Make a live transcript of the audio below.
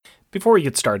Before we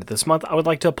get started this month, I would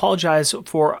like to apologize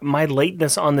for my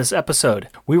lateness on this episode.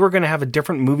 We were going to have a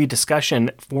different movie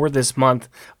discussion for this month,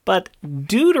 but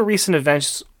due to recent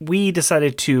events, we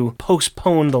decided to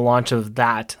postpone the launch of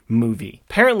that movie.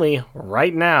 Apparently,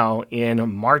 right now,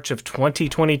 in March of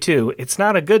 2022, it's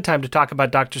not a good time to talk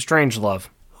about Doctor Strangelove.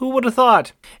 Who would have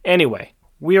thought? Anyway,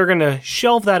 we are going to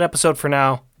shelve that episode for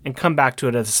now and come back to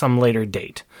it at some later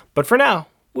date. But for now,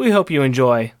 we hope you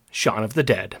enjoy Shaun of the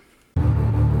Dead.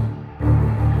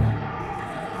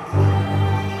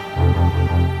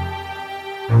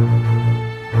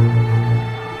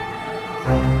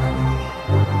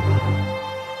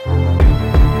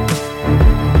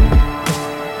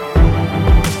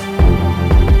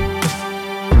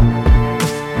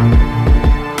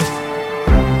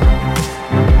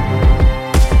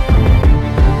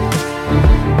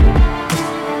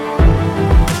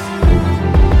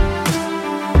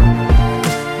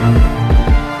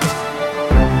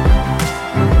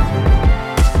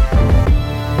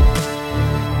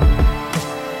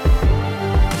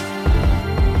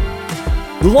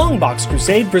 The Longbox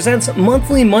Crusade presents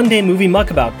monthly Monday Movie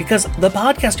Muckabout because the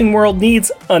podcasting world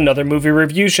needs another movie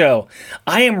review show.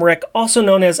 I am Rick, also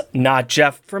known as Not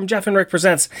Jeff, from Jeff and Rick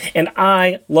Presents, and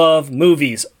I love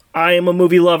movies. I am a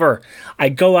movie lover. I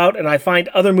go out and I find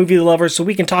other movie lovers so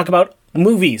we can talk about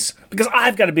movies, because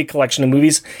I've got a big collection of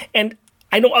movies, and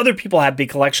I know other people have big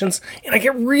collections, and I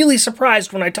get really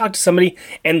surprised when I talk to somebody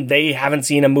and they haven't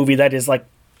seen a movie that is like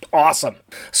awesome.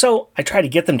 So I try to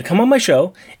get them to come on my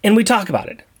show and we talk about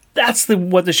it. That's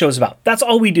what the show's about. That's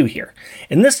all we do here.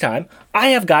 And this time, I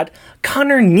have got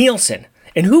Connor Nielsen.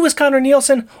 And who is Connor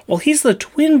Nielsen? Well, he's the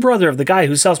twin brother of the guy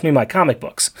who sells me my comic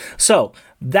books. So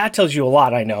that tells you a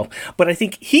lot, I know. But I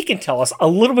think he can tell us a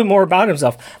little bit more about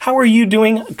himself. How are you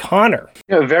doing, Connor?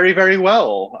 Yeah, very, very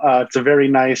well. It's a very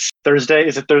nice Thursday.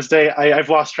 Is it Thursday? I've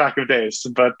lost track of days.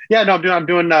 But yeah, no, I'm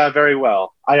doing very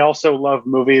well. I also love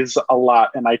movies a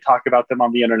lot, and I talk about them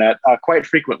on the internet quite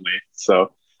frequently.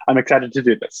 So I'm excited to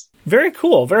do this. Very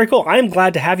cool. Very cool. I'm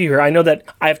glad to have you here. I know that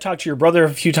I've talked to your brother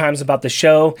a few times about the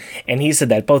show, and he said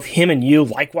that both him and you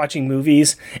like watching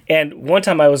movies. And one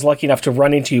time I was lucky enough to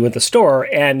run into you at the store,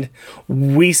 and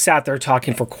we sat there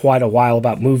talking for quite a while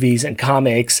about movies and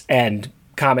comics and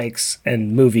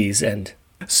movies. And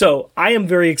so I am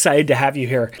very excited to have you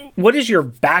here. What is your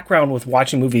background with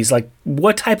watching movies? Like,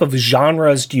 what type of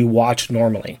genres do you watch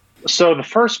normally? So the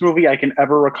first movie I can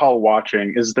ever recall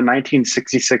watching is the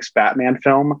 1966 Batman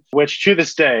film, which to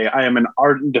this day I am an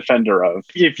ardent defender of.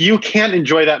 If you can't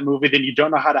enjoy that movie, then you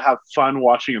don't know how to have fun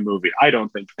watching a movie. I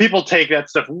don't think. People take that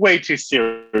stuff way too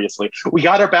seriously. We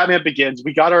got our Batman Begins,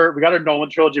 we got our Nolan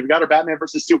trilogy, we got our Batman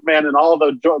versus Superman, and all of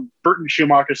the Burton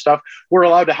Schumacher stuff. We're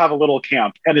allowed to have a little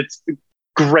camp, and it's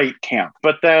great camp.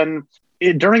 But then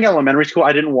during elementary school,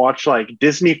 I didn't watch like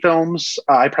Disney films.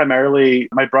 My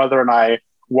brother and I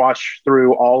watched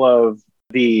through all of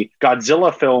the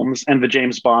Godzilla films and the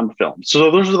James Bond films.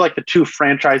 So those are like the two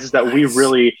franchises that we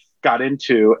really got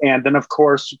into. And then, of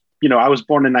course, I was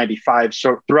born in 95.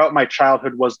 So throughout my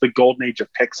childhood was the golden age of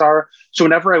Pixar. So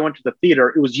whenever I went to the theater,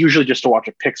 it was usually just to watch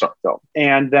a Pixar film.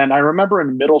 And then I remember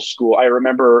in middle school,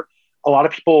 a lot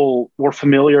of people were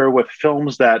familiar with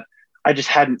films that I just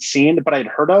hadn't seen, but I'd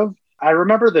heard of. I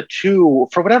remember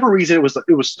for whatever reason,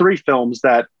 it was three films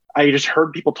that I just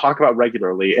heard people talk about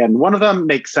regularly. And one of them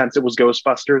makes sense. It was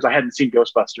Ghostbusters. I hadn't seen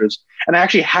Ghostbusters. And I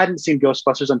actually hadn't seen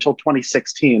Ghostbusters until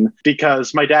 2016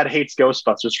 because my dad hates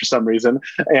Ghostbusters for some reason.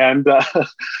 And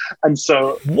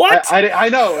so what? I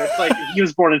know. It's like he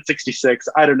was born in 66.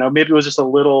 I don't know. Maybe it was just a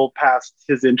little past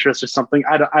his interest or something.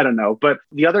 I don't know. But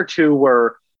the other two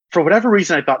were, for whatever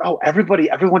reason, I thought,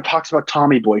 everyone talks about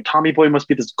Tommy Boy. Tommy Boy must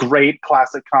be this great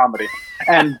classic comedy.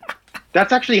 And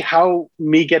that's actually how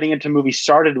me getting into movies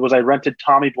started. Was I rented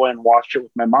Tommy Boy and watched it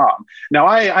with my mom. Now,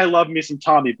 I love me some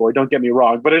Tommy Boy, don't get me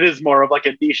wrong, but it is more of like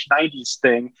a niche 90s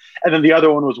thing. And then the other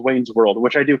one was Wayne's World,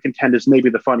 which I do contend is maybe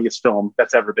the funniest film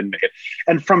that's ever been made.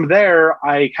 And from there,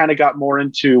 I kind of got more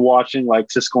into watching like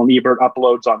Siskel and Ebert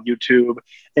uploads on YouTube,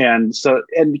 and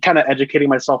kind of educating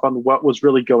myself on what was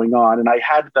really going on. And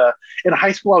in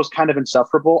high school, I was kind of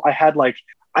insufferable.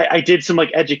 I did some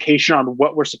like education on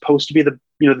what were supposed to be the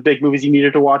big movies you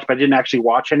needed to watch, but I didn't actually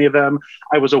watch any of them.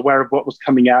 I was aware of what was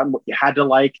coming out and what you had to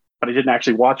like, but I didn't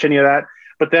actually watch any of that.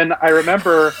 But then I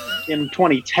remember in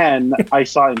 2010, I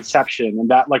saw Inception, and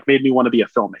that like made me want to be a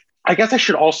filmmaker. I guess I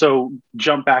should also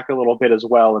jump back a little bit as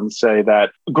well and say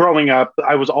that growing up,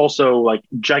 I was also like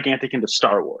gigantic into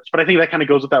Star Wars. But I think that kind of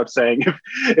goes without saying.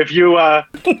 If you're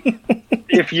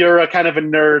a kind of a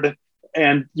nerd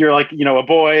and you're like, a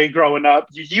boy growing up,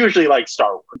 you usually like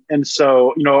Star Wars. And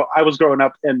so, I was growing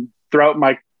up, and throughout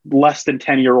my less than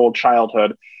 10-year-old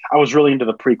childhood, I was really into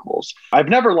the prequels. I've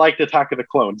never liked Attack of the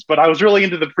Clones, but I was really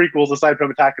into the prequels aside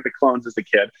from Attack of the Clones as a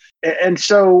kid. And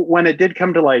so when it did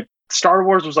come to like Star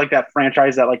Wars was like that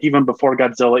franchise that like even before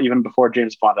Godzilla, even before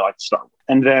James Bond, I liked Star Wars.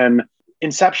 And then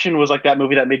Inception was like that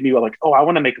movie that made me like, oh, I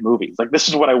want to make movies. Like, this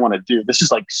is what I want to do. This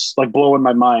is like blowing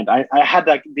my mind. I had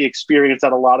that the experience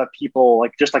that a lot of people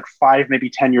like just like 5,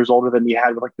 maybe 10 years older than me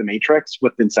had with like The Matrix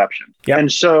with Inception. Yep.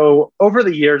 And so over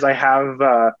the years, I have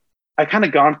I kind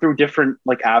of gone through different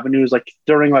like avenues. Like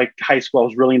during like high school, I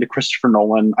was really into Christopher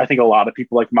Nolan. I think a lot of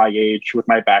people like my age with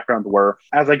my background were.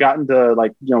 As I got into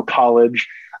like, you know, college,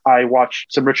 I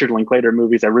watched some Richard Linklater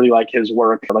movies. I really like his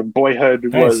work. Like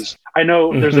Boyhood was, I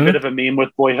know there's a bit of a meme with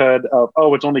Boyhood of,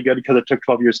 oh, it's only good because it took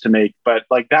 12 years to make. But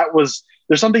like that was,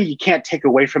 there's something you can't take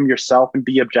away from yourself and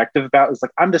be objective about. It's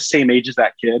like, I'm the same age as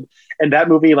that kid. And that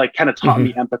movie like kind of taught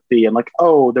me empathy and like,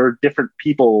 oh, there are different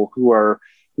people who are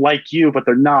like you, but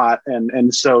they're not.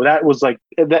 And so that was like,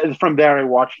 from there I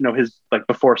watched, you know, his like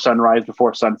Before Sunrise,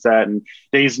 Before Sunset and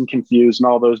Dazed and Confused and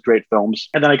all those great films.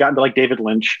 And then I got into like David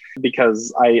Lynch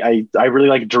because I really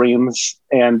like dreams.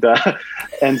 And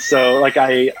so like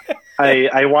I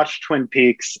watched Twin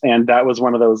Peaks and that was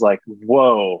one of those like,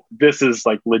 whoa, this is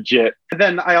like legit. And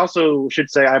then I also should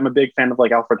say I'm a big fan of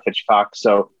like Alfred Hitchcock.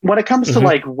 So when it comes to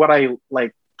like what I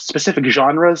like, specific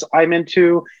genres I'm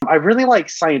into, I really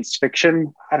like science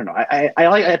fiction. I don't know.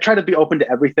 I try to be open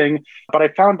to everything, but I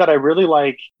found that I really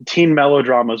like teen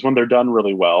melodramas when they're done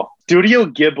really well. Studio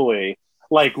Ghibli,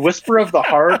 like Whisper of the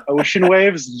Heart, Ocean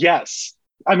Waves. Yes.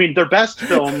 I mean, their best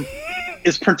film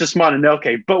is Princess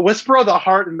Mononoke, but Whisper of the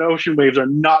Heart and Ocean Waves are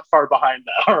not far behind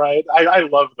that. All right. I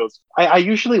love those. I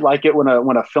usually like it when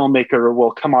a filmmaker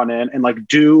will come on in and like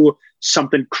do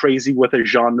something crazy with a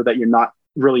genre that you're not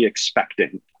really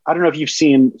expecting. I don't know if you've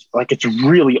seen, like, it's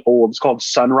really old. It's called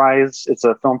Sunrise. It's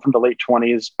a film from the late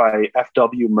 1920s by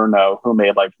F.W. Murnau, who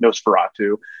made like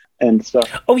Nosferatu and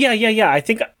stuff. Oh, yeah. I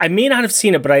think I may not have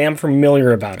seen it, but I am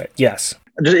familiar about it. Yes.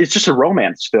 It's just a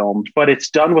romance film, but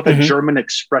it's done with a German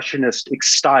expressionist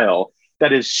style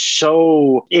that is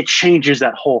so, it changes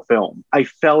that whole film. I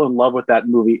fell in love with that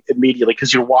movie immediately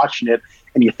because you're watching it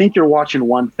and you think you're watching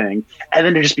one thing and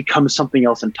then it just becomes something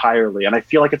else entirely. And I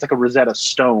feel like it's like a Rosetta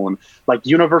Stone. Like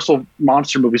Universal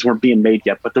monster movies weren't being made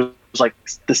yet, but there's like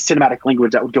the cinematic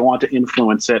language that would go on to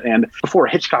influence it. And before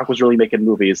Hitchcock was really making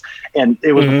movies, and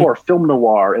it was before film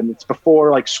noir, and it's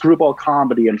before like screwball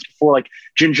comedy, and it's before like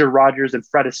Ginger Rogers and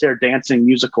Fred Astaire dancing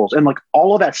musicals, and like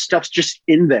all of that stuff's just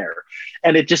in there.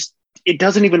 And it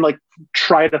doesn't even like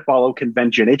try to follow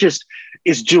convention. It just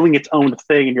is doing its own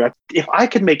thing. And you're like, if I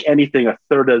could make anything a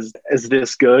third as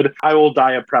this good, I will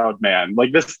die a proud man.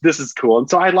 Like this is cool. And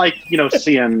so I like, you know,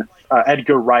 seeing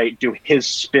Edgar Wright do his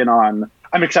spin on,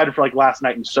 I'm excited for like Last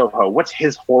Night in Soho. What's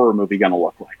his horror movie going to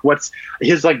look like? What's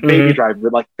his like Baby Driver?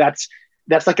 Like that's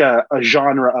like a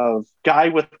genre of guy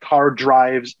with car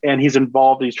drives and he's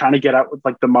involved. He's trying to get out with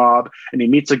like the mob and he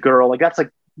meets a girl. Like that's like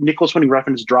Nicholas Winding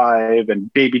Refn's Drive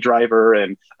and Baby Driver.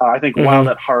 And I think Wild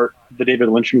at Heart, the David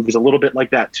Lynch movie, is a little bit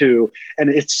like that too. And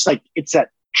it's like, it's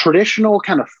that traditional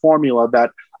kind of formula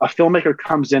that a filmmaker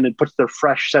comes in and puts their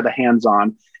fresh set of hands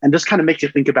on and just kind of makes you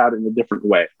think about it in a different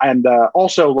way. And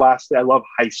also, lastly, I love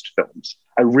heist films.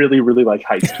 I really, really like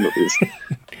heist movies.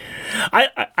 I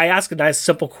ask a nice,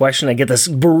 simple question. I get this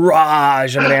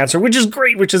barrage of an answer, which is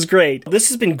great. This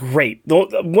has been great.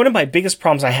 One of my biggest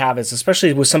problems I have is,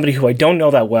 especially with somebody who I don't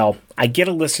know that well, I get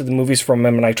a list of the movies from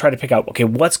them and I try to pick out, okay,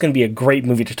 what's going to be a great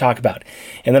movie to talk about?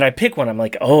 And then I pick one. I'm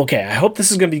like, oh, okay, I hope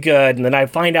this is going to be good. And then I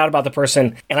find out about the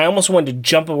person and I almost wanted to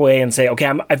jump away and say,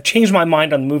 okay, I've changed my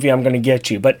mind on the movie I'm going to get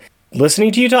you. But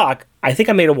listening to you talk, I think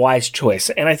I made a wise choice.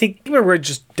 And I think we're ready to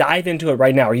just dive into it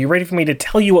right now. Are you ready for me to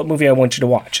tell you what movie I want you to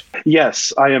watch?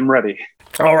 Yes, I am ready.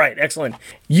 All right, excellent.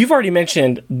 You've already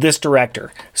mentioned this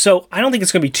director, so I don't think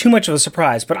it's going to be too much of a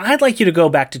surprise, but I'd like you to go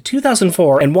back to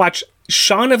 2004 and watch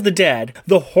Shaun of the Dead,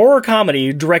 the horror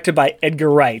comedy directed by Edgar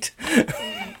Wright.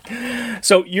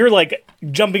 So you're like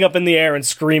jumping up in the air and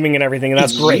screaming and everything, and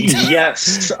that's great.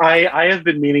 Yes, I have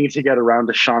been meaning to get around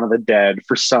to Shaun of the Dead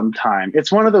for some time.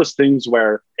 It's one of those things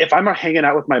where if I'm hanging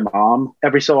out with my mom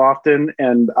every so often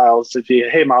and I'll say,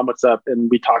 hey, Mom, what's up? And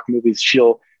we talk movies,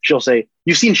 she'll say,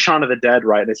 you've seen Shaun of the Dead,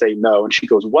 right? And I say, no. And she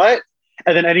goes, what?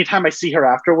 And then anytime I see her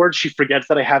afterwards, she forgets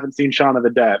that I haven't seen Shaun of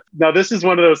the Dead. Now, this is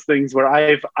one of those things where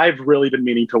I've really been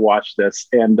meaning to watch this,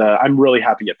 and I'm really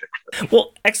happy you picked it.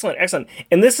 Well, excellent.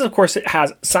 And this, of course, it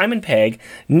has Simon Pegg,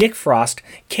 Nick Frost,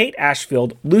 Kate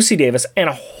Ashfield, Lucy Davis, and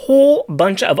a whole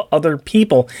bunch of other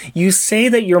people. You say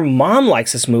that your mom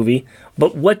likes this movie,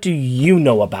 but what do you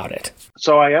know about it?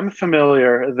 So I am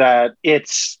familiar that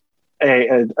it's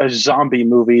a zombie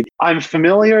movie. I'm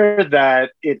familiar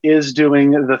that it is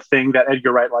doing the thing that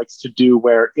Edgar Wright likes to do,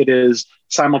 where it is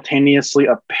simultaneously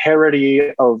a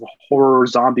parody of horror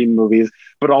zombie movies,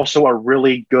 but also a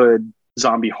really good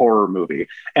zombie horror movie.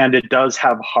 And it does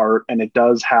have heart, and it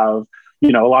does have, a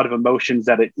lot of emotions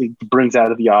that it brings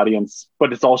out of the audience,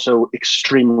 but it's also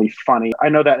extremely funny. I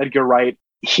know that Edgar Wright,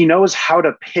 he knows how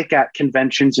to pick at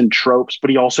conventions and tropes, but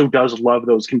he also does love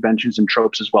those conventions and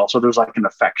tropes as well. So there's like an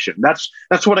affection. That's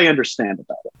what I understand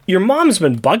about it. Your mom's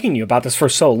been bugging you about this for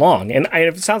so long, and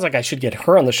it sounds like I should get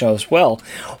her on the show as well.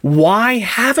 Why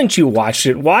haven't you watched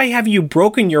it? Why have you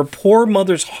broken your poor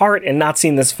mother's heart and not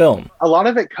seen this film? A lot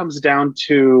of it comes down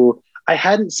to, I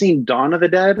hadn't seen Dawn of the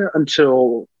Dead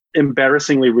until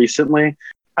embarrassingly recently.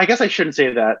 I guess I shouldn't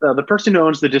say that. The person who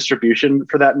owns the distribution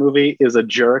for that movie is a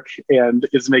jerk and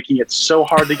is making it so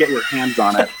hard to get your hands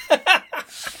on it.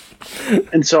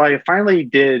 And so I finally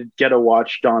did get to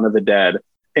watch Dawn of the Dead,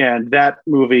 and that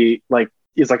movie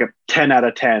is like a 10 out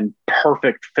of 10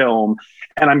 perfect film.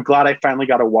 And I'm glad I finally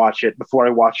got to watch it before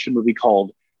I watched a movie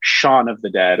called Shaun of the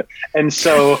Dead. And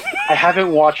so I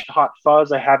haven't watched Hot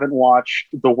Fuzz. I haven't watched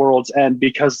The World's End,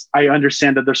 because I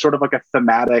understand that there's sort of like a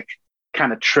thematic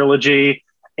kind of trilogy.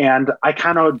 And I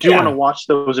kind of do want to watch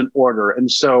those in order.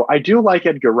 And so I do like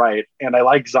Edgar Wright, and I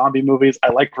like zombie movies. I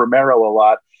like Romero a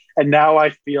lot. And now I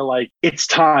feel like it's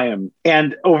time.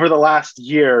 And over the last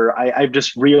year, I've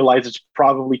just realized it's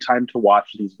probably time to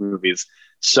watch these movies.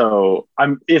 So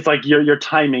it's like your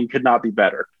timing could not be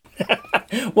better.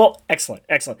 Well, excellent.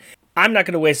 I'm not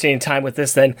going to waste any time with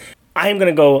this then. I'm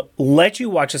going to go let you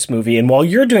watch this movie. And while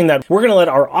you're doing that, we're going to let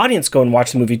our audience go and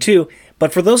watch the movie too.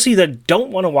 But for those of you that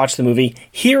don't want to watch the movie,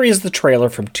 here is the trailer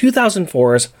from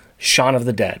 2004's Shaun of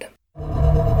the Dead.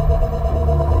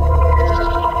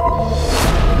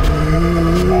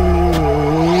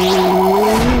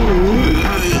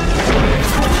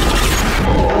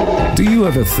 Do you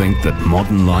ever think that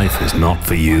modern life is not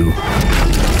for you?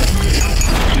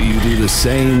 Do you do the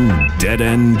same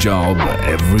dead-end job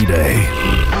every day?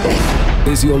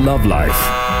 Is your love life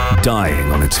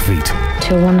dying on its feet?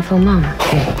 To a wonderful mum.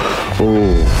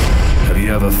 Oh. Have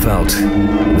you ever felt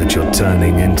that you're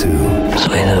turning into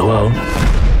the end of the world?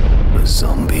 A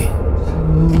zombie?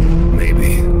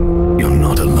 Maybe you're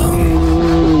not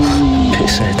alone.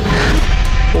 Pisshead.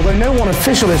 Although no one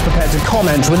official is prepared to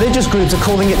comment, religious groups are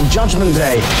calling it Judgment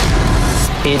Day.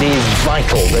 It is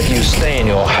vital that you stay in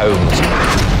your homes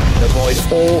and avoid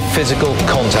all physical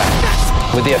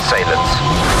contact with the assailants.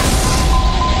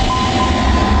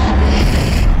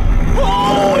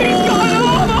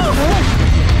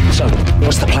 So,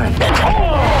 what's the plan?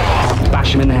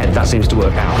 Bash him in the head, that seems to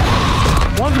work out.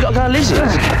 Why have we got to go to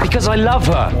Lizzie's? Because I love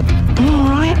her. All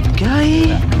right,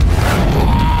 okay.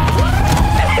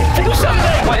 Do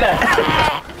something! Wait there.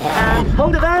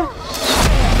 Hold it there.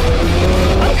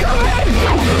 I'm coming!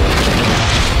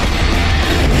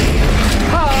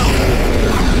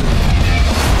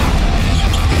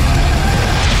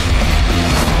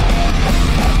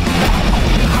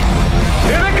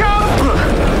 Here they come!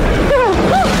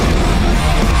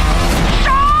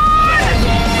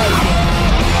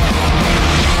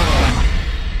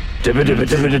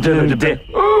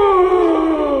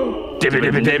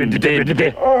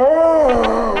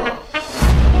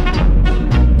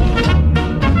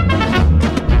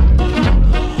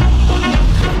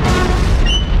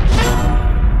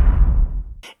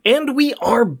 And we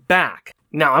are back.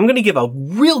 Now, I'm going to give a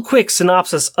real quick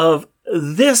synopsis of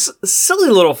this silly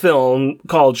little film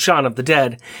called Shaun of the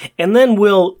Dead, and then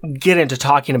we'll get into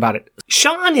talking about it.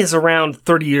 Shaun is around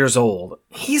 30 years old.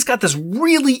 He's got this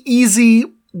really easy,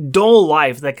 dull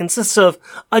life that consists of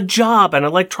a job at an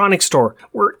electronics store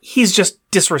where he's just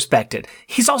disrespected.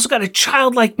 He's also got a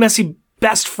childlike, messy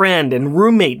best friend and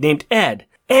roommate named Ed.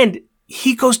 And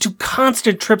he goes to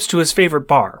constant trips to his favorite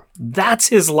bar. That's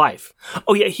his life.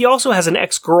 Oh yeah, he also has an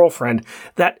ex-girlfriend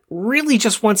that really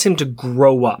just wants him to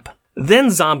grow up. Then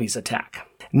zombies attack.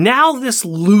 Now this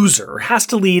loser has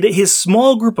to lead his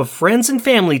small group of friends and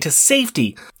family to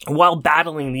safety while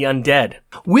battling the undead.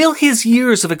 Will his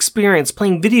years of experience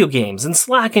playing video games and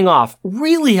slacking off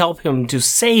really help him to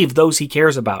save those he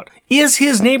cares about? Is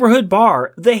his neighborhood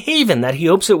bar the haven that he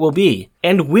hopes it will be?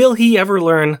 And will he ever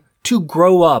learn to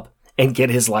grow up and get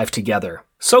his life together?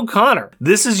 So Connor,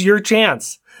 this is your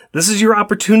chance. This is your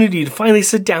opportunity to finally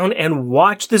sit down and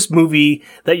watch this movie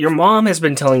that your mom has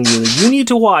been telling you that you need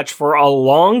to watch for a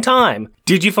long time.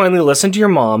 Did you finally listen to your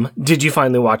mom? Did you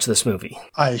finally watch this movie?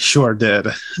 I sure did.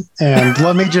 And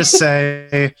let me just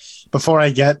say, before I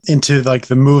get into like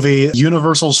the movie,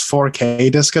 Universal's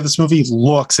 4K disc of this movie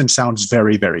looks and sounds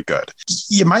very, very good.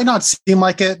 You might not seem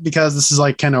like it because this is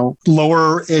like kind of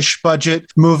lower-ish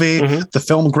budget movie. The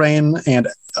film grain and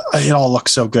it all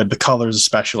looks so good, the colors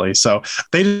especially. So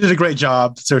they did a great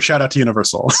job. So shout out to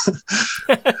Universal.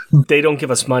 They don't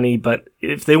give us money, but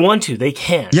if they want to, they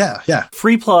can. Yeah.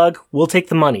 Free plug, we'll take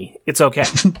the money. It's okay.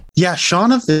 Yeah,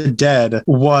 Shaun of the Dead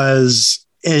was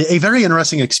a very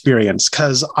interesting experience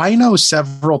because I know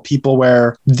several people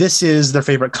where this is their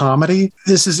favorite comedy.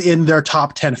 This is in their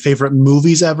top 10 favorite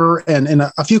movies ever. And in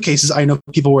a few cases, I know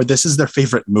people where this is their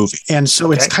favorite movie. And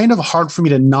so it's kind of hard for me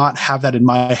to not have that in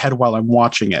my head while I'm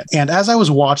watching it. And as I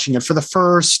was watching it for the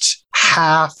first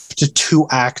half to 2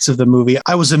 acts of the movie,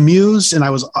 I was amused and I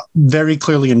was very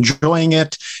clearly enjoying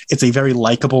it. It's a very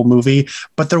likable movie.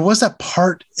 But there was that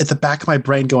part at the back of my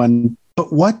brain going,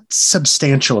 but what's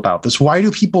substantial about this? Why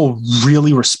do people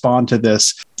really respond to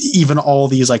this even all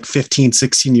these like 15,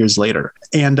 16 years later?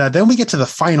 And then we get to the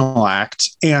final act.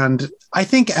 And I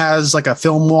think as like a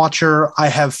film watcher, I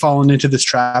have fallen into this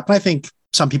trap. And I think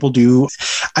some people do.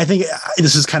 I think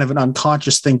this is kind of an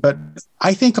unconscious thing, but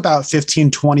I think about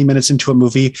 15, 20 minutes into a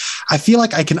movie, I feel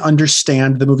like I can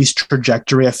understand the movie's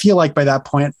trajectory. I feel like by that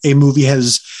point, a movie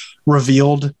has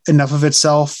revealed enough of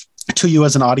itself to you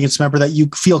as an audience member that you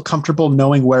feel comfortable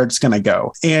knowing where it's going to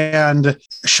go. And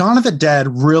Shaun of the Dead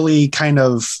really kind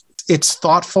of, it's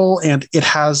thoughtful and it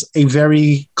has a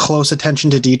very close attention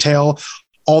to detail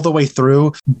all the way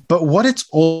through. But what it's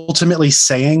ultimately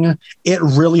saying, it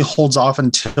really holds off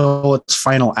until its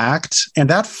final act. And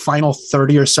that final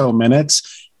 30 or so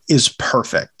minutes is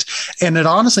perfect. And it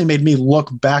honestly made me look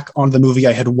back on the movie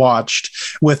I had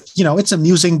watched with, you know, it's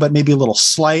amusing, but maybe a little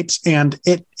slight. And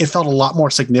it felt a lot more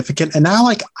significant. And now,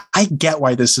 like, I get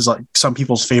why this is like some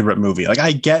people's favorite movie. Like,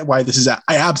 I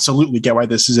absolutely get why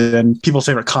this is in people's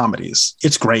favorite comedies.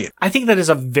 It's great. I think that is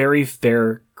a very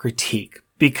fair critique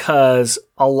because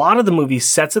a lot of the movie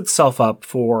sets itself up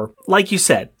for, like you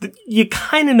said, you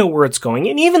kind of know where it's going.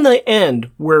 And even the end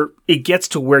where it gets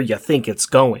to where you think it's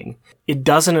going, it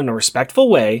does it in a respectful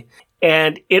way,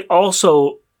 and it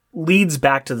also leads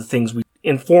back to the things we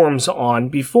informs on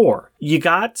before. You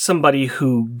got somebody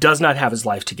who does not have his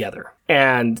life together,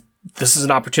 and this is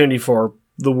an opportunity for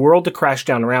the world to crash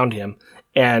down around him,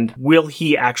 and will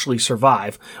he actually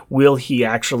survive? Will he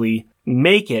actually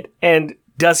make it? And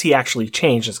does he actually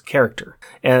change as a character?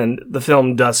 And the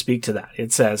film does speak to that.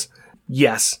 It says,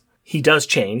 yes, he does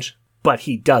change, but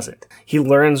he doesn't. He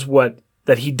learns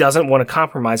that he doesn't want to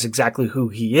compromise exactly who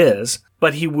he is,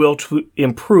 but he will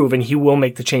improve and he will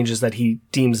make the changes that he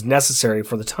deems necessary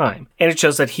for the time. And it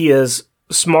shows that he is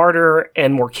smarter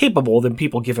and more capable than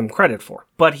people give him credit for.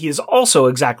 But he is also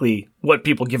exactly what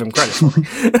people give him credit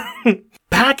for.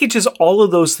 Packages all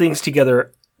of those things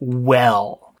together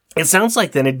well. It sounds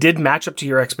like then it did match up to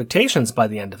your expectations by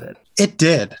the end of it. It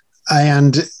did.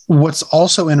 And what's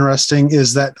also interesting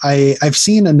is that I've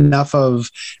seen enough of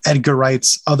Edgar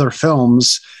Wright's other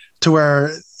films to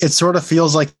where it sort of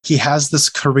feels like he has this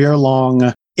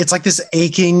career-long, it's like this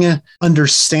aching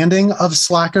understanding of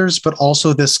slackers, but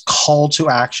also this call to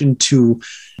action to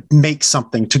make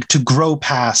something, to grow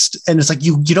past. And it's like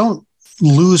you don't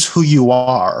lose who you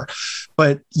are,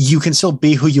 but you can still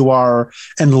be who you are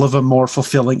and live a more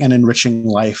fulfilling and enriching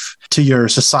life to your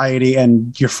society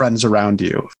and your friends around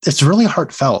you. It's really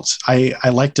heartfelt. I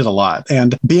liked it a lot.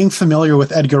 And being familiar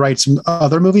with Edgar Wright's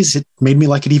other movies, it made me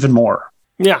like it even more.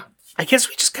 Yeah. I guess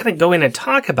we just kind of go in and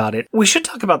talk about it. We should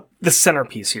talk about the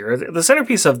centerpiece here. The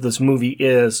centerpiece of this movie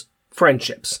is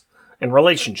friendships and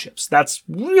relationships. That's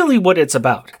really what it's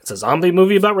about. It's a zombie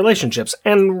movie about relationships.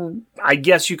 And I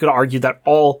guess you could argue that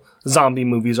all zombie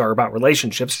movies are about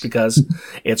relationships because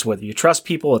it's whether you trust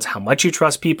people, it's how much you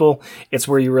trust people, it's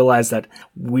where you realize that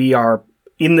we are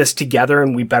in this together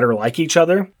and we better like each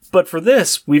other. But for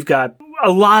this, we've got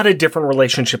a lot of different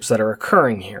relationships that are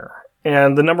occurring here.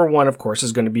 And the number one, of course,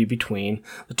 is going to be between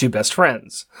the two best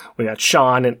friends. We got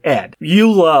Sean and Ed.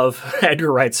 You love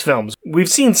Edgar Wright's films. We've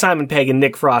seen Simon Pegg and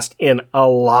Nick Frost in a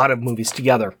lot of movies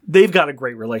together. They've got a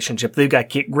great relationship. They've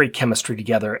got great chemistry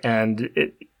together. And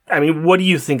what do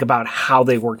you think about how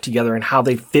they work together and how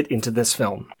they fit into this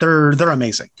film? They're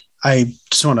amazing. I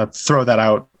just want to throw that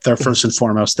out there first and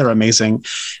foremost. They're amazing.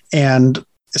 And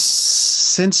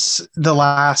since the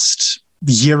last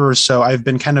year or so, I've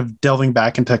been kind of delving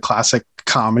back into classic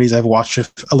comedies. I've watched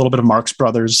a little bit of Marx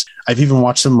Brothers. I've even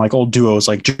watched some like old duos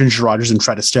like Ginger Rogers and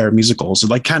Fred Astaire musicals,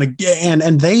 like kind of,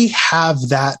 and they have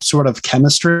that sort of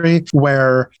chemistry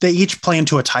where they each play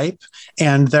into a type,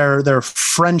 and their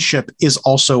friendship is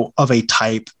also of a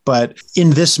type. But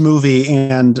in this movie,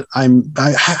 and I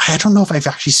don't know if I've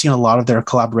actually seen a lot of their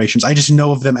collaborations. I just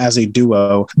know of them as a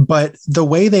duo. But the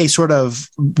way they sort of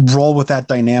roll with that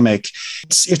dynamic,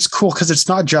 it's cool because it's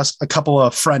not just a couple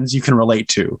of friends you can relate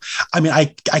to. I mean, I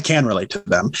can relate to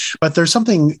them, but there's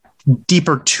something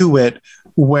deeper to it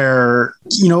where,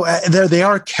 you know, they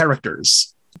are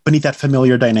characters beneath that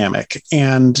familiar dynamic.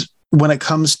 And when it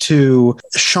comes to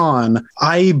Sean,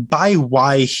 I buy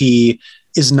why he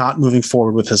is not moving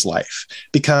forward with his life,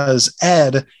 because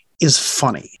Ed is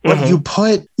funny. But you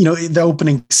put, you know, the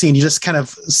opening scene, you just kind of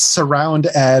surround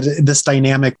Ed, this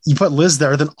dynamic, you put Liz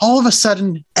there, then all of a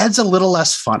sudden Ed's a little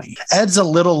less funny. Ed's a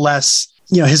little less,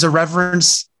 you know, his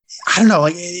irreverence, I don't know,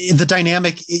 like the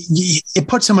dynamic, it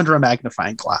puts him under a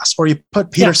magnifying glass. Or you put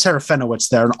Peter Serafinowicz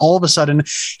there, and all of a sudden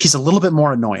he's a little bit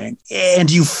more annoying. And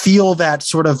you feel that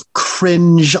sort of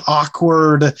cringe,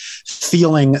 awkward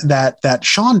feeling that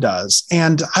Sean does.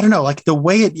 And I don't know, like the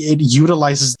way it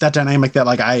utilizes that dynamic that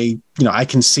like I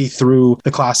can see through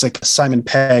the classic Simon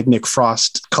Pegg, Nick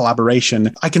Frost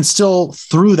collaboration. I can still,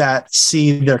 through that,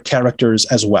 see their characters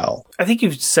as well. I think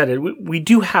you've said it. We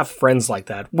do have friends like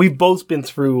that. We've both been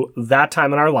through that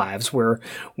time in our lives where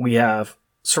we have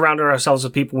surrounded ourselves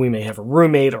with people. We may have a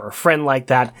roommate or a friend like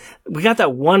that. We got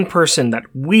that one person that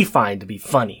we find to be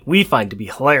funny. We find to be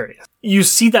hilarious. You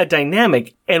see that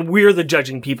dynamic, and we're the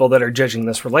judging people that are judging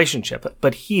this relationship.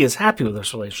 But he is happy with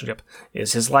this relationship.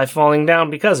 Is his life falling down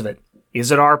because of it?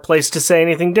 Is it our place to say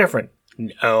anything different?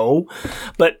 No.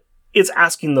 But it's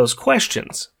asking those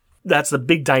questions. That's the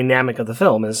big dynamic of the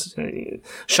film is,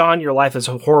 Sean, your life is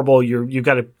horrible. You've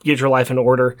got to get your life in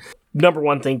order. Number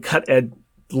one thing, cut Ed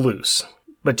loose.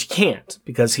 But you can't,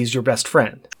 because he's your best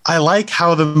friend. I like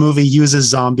how the movie uses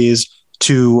zombies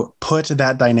to put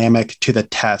that dynamic to the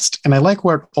test. And I like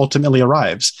where it ultimately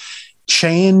arrives.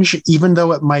 Change, even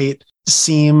though it might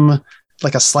seem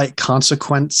like a slight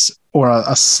consequence or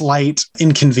a slight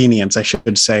inconvenience, I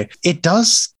should say, it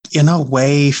does, in a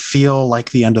way, feel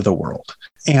like the end of the world.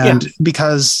 And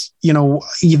because, you know,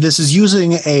 this is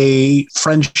using a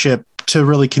friendship to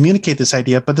really communicate this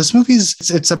idea, but this movie's,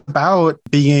 it's about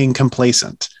being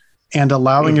complacent and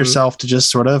allowing yourself to just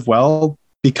sort of, well,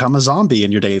 become a zombie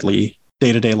in your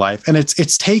day-to-day life. And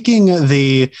it's taking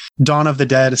the Dawn of the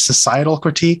Dead societal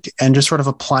critique and just sort of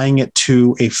applying it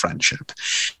to a friendship.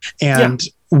 And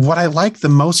what I like the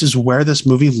most is where this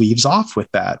movie leaves off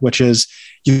with that, which is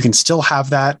you can still have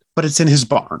that, but it's in his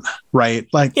barn, right?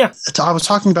 Like, I was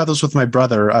talking about this with my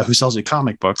brother who sells me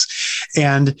comic books,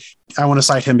 and I want to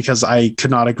cite him because I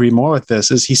could not agree more with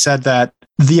this, is he said that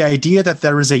the idea that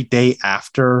there is a day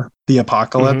after the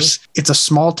apocalypse, it's a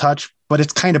small touch, but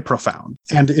it's kind of profound,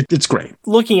 and it's great.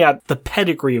 Looking at the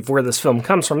pedigree of where this film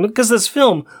comes from, because this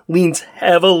film leans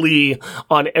heavily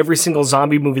on every single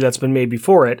zombie movie that's been made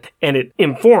before it, and it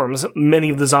informs many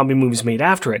of the zombie movies made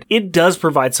after it. It does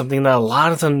provide something that a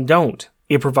lot of them don't.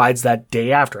 It provides that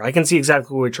day after. I can see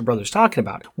exactly what your brother's talking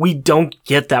about. We don't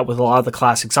get that with a lot of the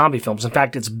classic zombie films. In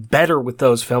fact, it's better with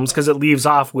those films because it leaves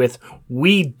off with,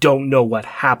 we don't know what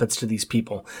happens to these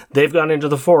people. They've gone into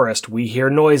the forest. We hear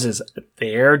noises.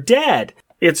 They're dead.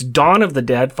 It's Dawn of the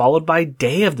Dead followed by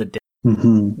Day of the Dead.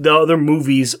 The other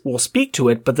movies will speak to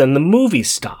it, but then the movies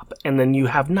stop, and then you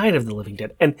have Night of the Living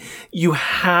Dead, and you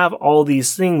have all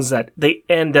these things that they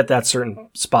end at that certain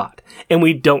spot, and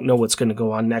we don't know what's going to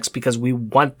go on next because we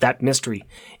want that mystery.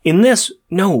 In this,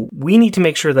 no, we need to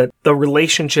make sure that the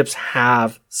relationships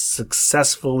have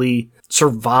successfully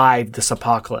survived this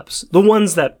apocalypse. The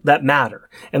ones that matter,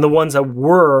 and the ones that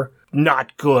were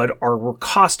not good or were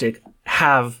caustic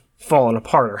have fallen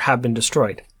apart or have been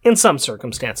destroyed. In some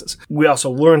circumstances. We also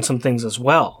learn some things as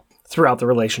well throughout the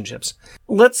relationships.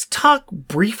 Let's talk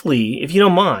briefly, if you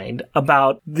don't mind,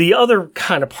 about the other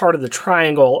kind of part of the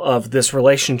triangle of this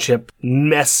relationship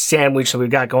mess sandwich that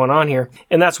we've got going on here,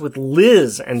 and that's with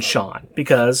Liz and Sean,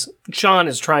 because Sean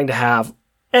is trying to have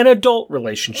an adult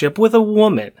relationship with a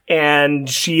woman, and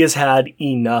she has had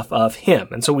enough of him.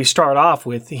 And so we start off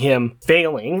with him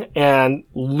failing and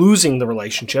losing the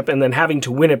relationship and then having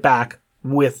to win it back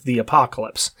with the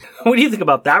apocalypse. What do you think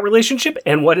about that relationship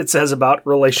and what it says about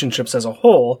relationships as a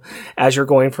whole as you're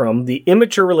going from the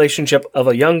immature relationship of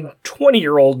a young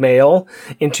 20-year-old male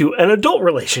into an adult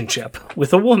relationship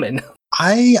with a woman?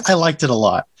 I liked it a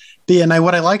lot.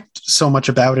 What I liked so much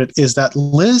about it is that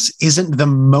Liz isn't the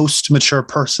most mature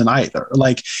person either.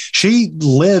 Like, she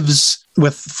lives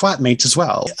with flatmates as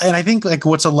well. And I think like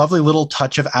what's a lovely little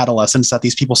touch of adolescence that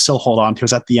these people still hold on to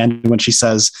is at the end when she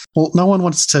says, well, no one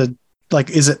wants to, like,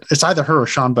 it's either her or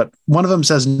Sean, but one of them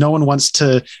says no one wants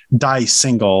to die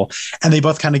single. And they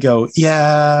both kind of go,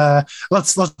 yeah,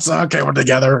 let's okay, we're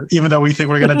together, even though we think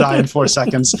we're going to die in 4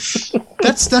 seconds.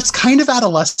 That's kind of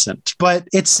adolescent, but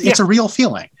it's a real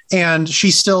feeling. And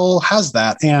she still has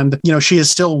that. And, she is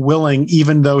still willing,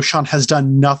 even though Sean has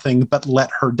done nothing but let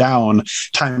her down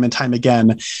time and time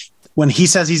again. When he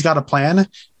says he's got a plan,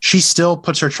 she still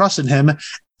puts her trust in him.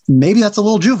 Maybe that's a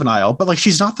little juvenile, but like,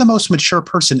 she's not the most mature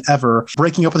person ever.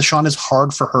 Breaking up with Sean is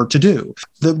hard for her to do.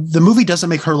 The movie doesn't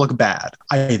make her look bad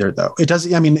either, though. It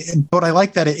does. I mean, but I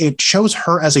like that it shows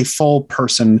her as a full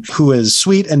person who is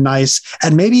sweet and nice.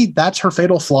 And maybe that's her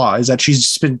fatal flaw, is that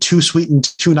she's been too sweet and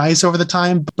too nice over the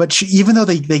time. But even though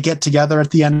they get together at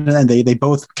the end and they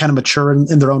both kind of mature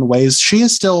in their own ways, she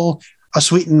is still a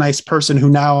sweet and nice person who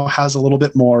now has a little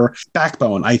bit more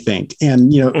backbone, I think.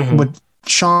 And, what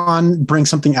Sean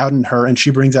brings something out in her and she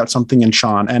brings out something in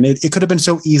Sean. And it could have been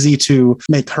so easy to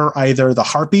make her either the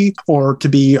harpy or to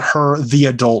be her, the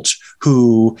adult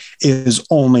who is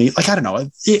only like, I don't know.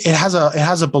 It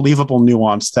has a believable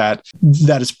nuance that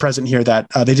is present here that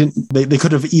they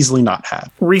could have easily not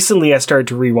had. Recently, I started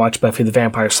to rewatch Buffy the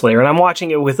Vampire Slayer, and I'm watching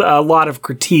it with a lot of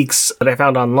critiques that I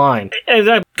found online. And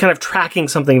I'm kind of tracking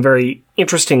something very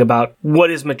interesting about what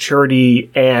is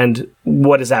maturity and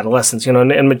what is adolescence,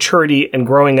 and maturity and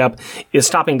growing up is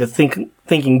stopping to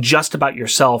thinking just about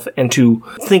yourself and to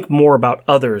think more about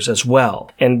others as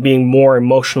well and being more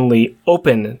emotionally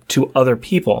open to other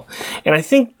people. And I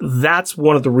think that's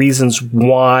one of the reasons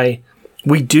why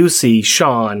we do see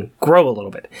Sean grow a little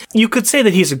bit. You could say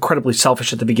that he's incredibly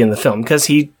selfish at the beginning of the film because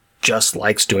he just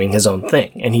likes doing his own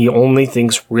thing and he only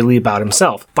thinks really about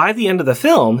himself. By the end of the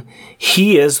film,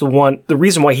 he is the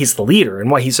reason why he's the leader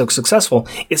and why he's so successful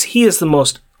is he is the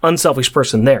most unselfish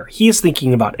person there. He is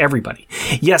thinking about everybody.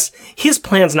 Yes, his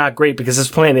plan's not great because his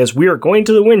plan is we are going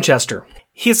to the Winchester.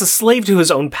 He is a slave to his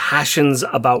own passions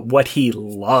about what he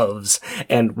loves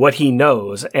and what he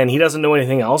knows, and he doesn't know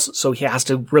anything else, so he has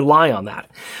to rely on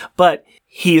that. But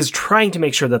he is trying to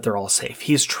make sure that they're all safe.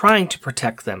 He is trying to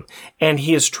protect them, and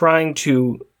he is trying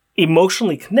to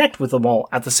emotionally connect with them all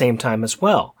at the same time as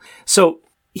well. So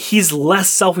he's less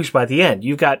selfish by the end.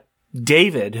 You've got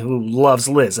David, who loves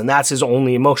Liz, and that's his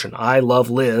only emotion. I love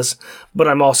Liz, but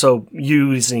I'm also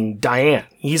using Diane.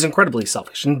 He's incredibly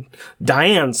selfish, and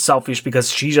Diane's selfish because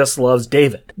she just loves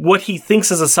David. What he thinks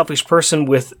is a selfish person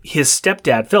with his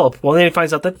stepdad, Philip, well, then he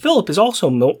finds out that Philip is also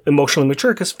emotionally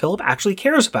mature because Philip actually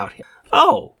cares about him.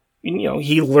 Oh,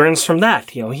 he learns from that.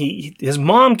 His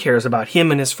mom cares about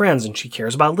him and his friends, and she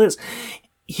cares about Liz.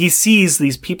 He sees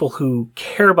these people who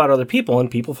care about other people,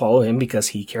 and people follow him because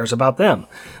he cares about them.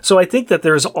 So I think that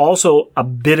there's also a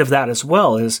bit of that as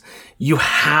well, is you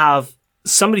have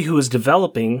somebody who is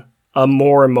developing a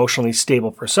more emotionally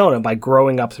stable persona by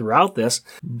growing up throughout this,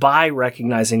 by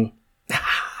recognizing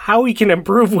how he can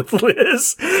improve with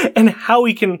Liz and how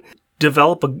he can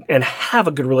develop and have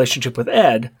a good relationship with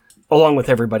Ed along with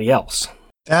everybody else.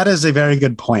 That is a very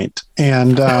good point.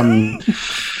 And,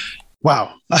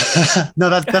 wow. No,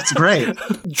 that's great.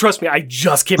 Trust me, I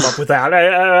just came up with that.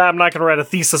 I'm not going to write a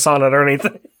thesis on it or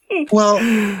anything. Well,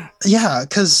 yeah,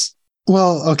 because,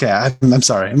 okay, I'm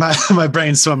sorry. My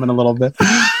brain's swimming a little bit.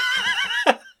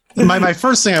 My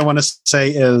first thing I want to say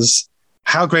is,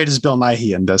 how great is Bill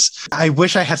Nighy in this? I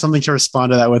wish I had something to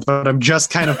respond to that with, but I'm just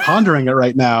kind of pondering it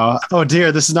right now. Oh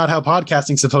dear, this is not how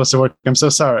podcasting's supposed to work. I'm so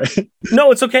sorry.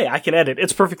 No, it's okay. I can edit.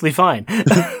 It's perfectly fine.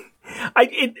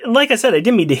 Like I said, I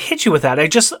didn't mean to hit you with that. I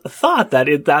just thought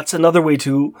that that's another way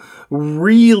to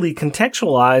really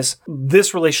contextualize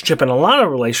this relationship and a lot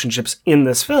of relationships in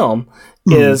this film.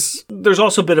 Is there's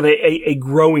also a bit of a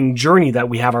growing journey that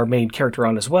we have our main character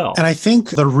on as well. And I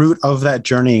think the root of that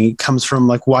journey comes from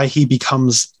like why he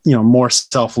becomes, more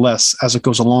selfless as it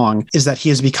goes along, is that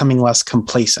he is becoming less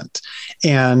complacent.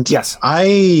 And yes,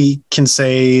 I can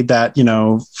say that,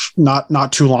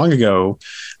 not too long ago,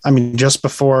 I mean, just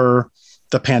before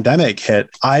the pandemic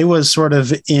hit, I was sort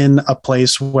of in a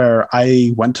place where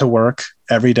I went to work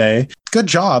every day. Good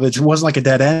job. It wasn't like a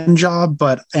dead end job,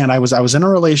 and I was in a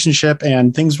relationship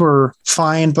and things were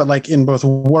fine, but like in both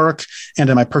work and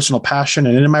in my personal passion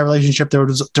and in my relationship, there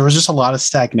was just a lot of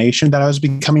stagnation that I was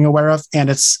becoming aware of. And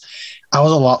I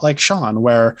was a lot like Sean,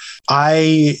 where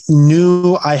I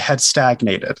knew I had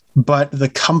stagnated, but the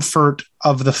comfort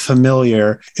of the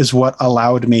familiar is what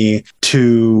allowed me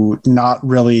to not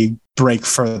really break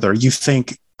further. You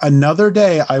think, another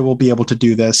day I will be able to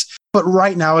do this. But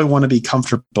right now I want to be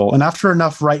comfortable. And after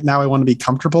enough right now I want to be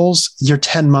comfortables, you're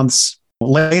 10 months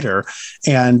later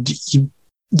and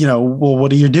well,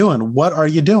 what are you doing? What are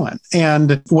you doing?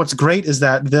 And what's great is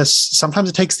that this, sometimes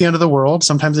it takes the end of the world.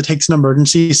 Sometimes it takes an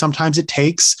emergency. Sometimes it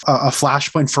takes a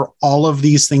flashpoint for all of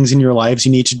these things in your lives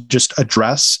you need to just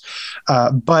address.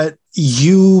 But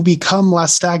you become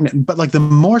less stagnant. But like the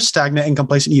more stagnant and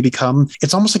complacent you become,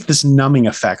 it's almost like this numbing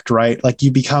effect, right? Like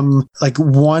you become like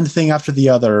one thing after the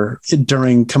other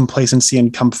during complacency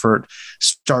and comfort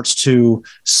starts to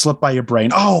slip by your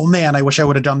brain. Oh man, I wish I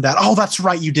would have done that. Oh, that's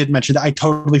right. You did mention that. I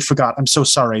totally forgot. I'm so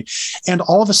sorry. And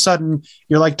all of a sudden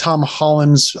you're like Tom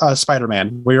Holland's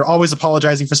Spider-Man, where you're always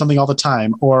apologizing for something all the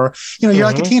time. Or, you're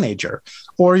like a teenager,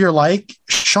 or you're like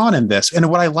Sean in this. And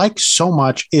what I like so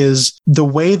much is the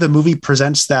way the movie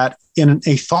presents that in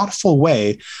a thoughtful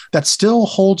way that still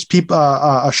holds people,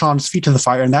 Sean's feet to the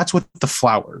fire. And that's with the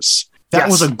flowers. That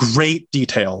was a great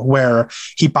detail where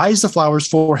he buys the flowers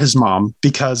for his mom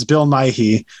because Bill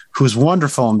Nighy, who's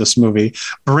wonderful in this movie,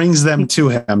 brings them to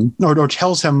him or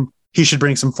tells him he should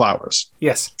bring some flowers.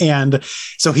 Yes. And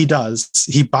so he does.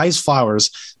 He buys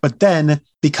flowers, but then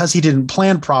because he didn't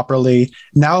plan properly,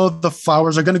 now the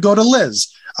flowers are going to go to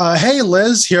Liz. Hey,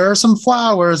 Liz, here are some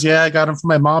flowers. Yeah, I got them from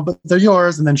my mom, but they're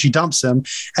yours. And then she dumps him.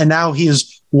 And now he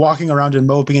is walking around and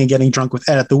moping and getting drunk with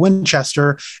Ed at the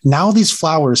Winchester. Now these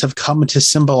flowers have come to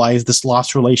symbolize this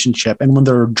lost relationship. And when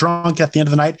they're drunk at the end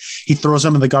of the night, he throws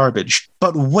them in the garbage.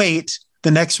 But wait,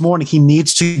 the next morning, he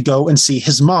needs to go and see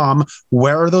his mom.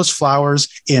 Where are those flowers?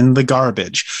 In the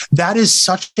garbage. That is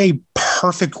such a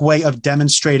perfect way of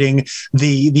demonstrating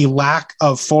the lack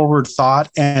of forward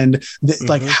thought and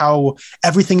like how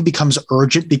everything becomes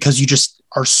urgent because you just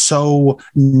are so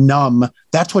numb.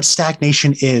 That's what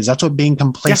stagnation is. That's what being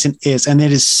complacent is. And it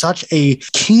is such a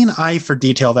keen eye for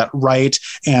detail that Wright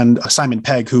and Simon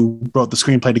Pegg, who wrote the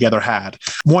screenplay together, had.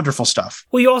 Wonderful stuff.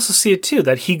 Well, you also see it too,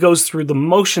 that he goes through the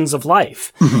motions of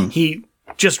life. He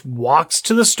just walks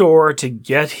to the store to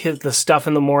get the stuff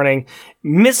in the morning,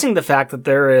 missing the fact that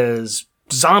there is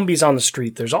zombies on the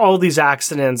street. There's all these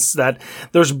accidents, that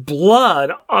there's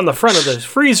blood on the front of the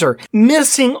freezer.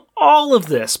 Missing all of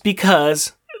this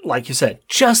because, like you said,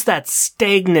 just that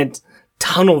stagnant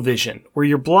tunnel vision where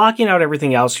you're blocking out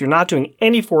everything else. You're not doing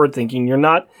any forward thinking. You're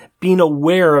not being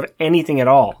aware of anything at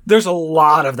all. There's a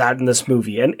lot of that in this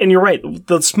movie. And you're right.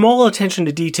 The small attention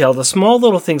to detail, the small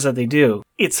little things that they do,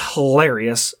 it's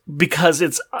hilarious because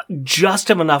it's just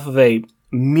enough of a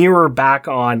mirror back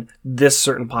on this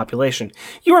certain population.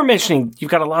 You were mentioning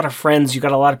you've got a lot of friends, you've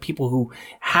got a lot of people who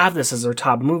have this as their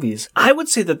top movies. I would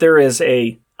say that there is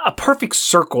a perfect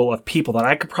circle of people that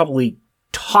I could probably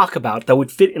talk about that would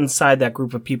fit inside that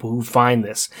group of people who find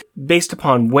this based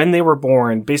upon when they were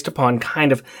born, based upon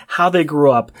kind of how they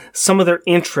grew up, some of their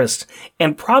interests,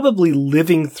 and probably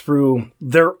living through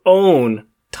their own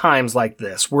times like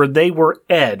this, where they were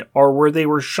Ed, or where they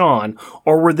were Sean,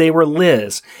 or where they were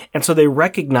Liz. And so they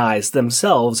recognize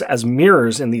themselves as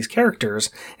mirrors in these characters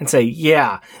and say,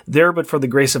 yeah, there but for the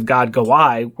grace of God go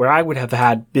I, where I would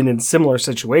have been in similar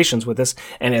situations with this.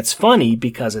 And it's funny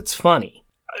because it's funny.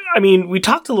 I mean, we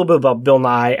talked a little bit about Bill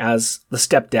Nighy as the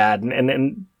stepdad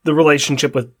and the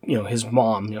relationship with, his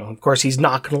mom. Of course, he's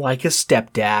not going to like his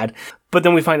stepdad. But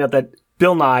then we find out that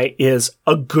Bill Nighy is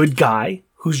a good guy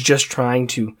who's just trying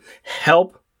to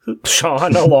help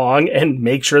Sean along and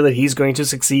make sure that he's going to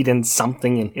succeed in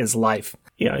something in his life.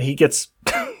 He gets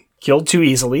killed too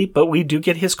easily, but we do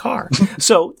get his car.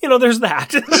 So, there's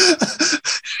that.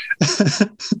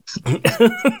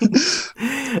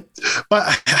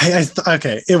 But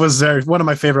okay, it was one of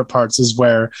my favorite parts is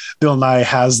where Bill Nighy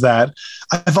has that.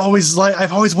 I've always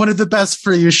wanted the best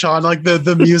for you, Sean. Like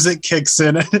the music kicks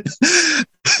in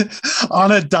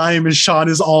on a dime, and Sean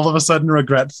is all of a sudden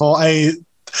regretful.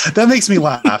 That makes me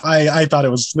laugh. I thought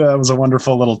it was a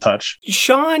wonderful little touch.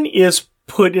 Sean is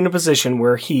put in a position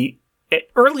where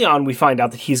early on, we find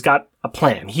out that he's got a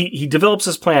plan. He develops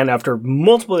his plan after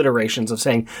multiple iterations of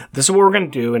saying, this is what we're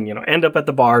going to do, and, end up at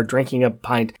the bar drinking a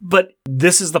pint. But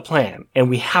this is the plan, and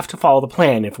we have to follow the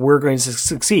plan if we're going to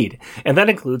succeed. And that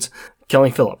includes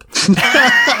killing Philip.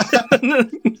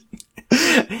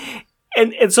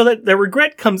 And so that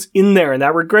regret comes in there, and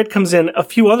that regret comes in a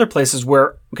few other places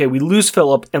where, okay, we lose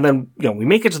Philip, and then, we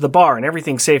make it to the bar, and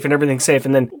everything's safe,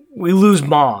 and then we lose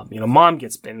Mom. Mom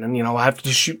gets bitten, and, I have to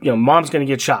shoot, Mom's gonna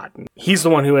get shot. And he's the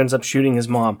one who ends up shooting his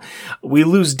mom. We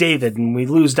lose David, and we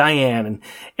lose Diane,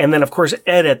 and then, of course,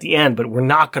 Ed at the end, but we're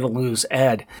not gonna lose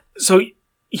Ed. So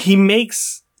he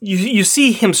makes you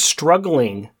see him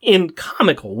struggling in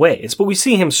comical ways, but we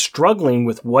see him struggling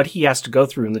with what he has to go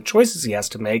through and the choices he has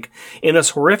to make in this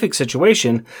horrific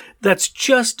situation that's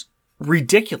just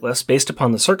ridiculous based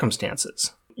upon the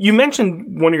circumstances. You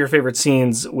mentioned one of your favorite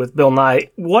scenes with Bill Nye.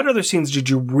 What other scenes did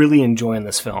you really enjoy in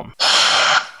this film?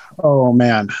 Oh,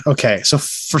 man. Okay. So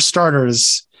for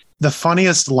starters, the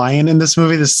funniest line in this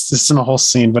movie, this isn't a whole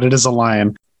scene, but it is a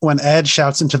line. When Ed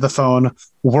shouts into the phone,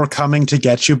 "We're coming to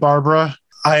get you, Barbara."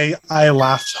 I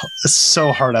laughed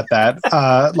so hard at that.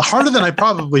 Harder than I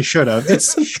probably should have.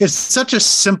 It's such a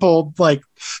simple, like,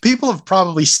 people have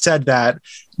probably said that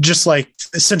just like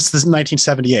since this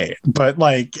 1978, but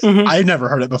like I never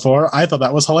heard it before. I thought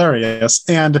that was hilarious.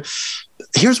 And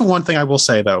here's one thing I will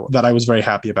say though that I was very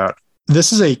happy about.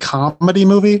 This is a comedy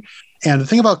movie. And the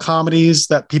thing about comedies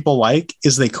that people like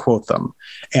is they quote them,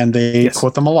 and they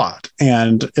quote them a lot.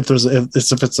 And if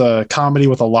it's a comedy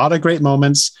with a lot of great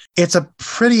moments, it's a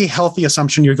pretty healthy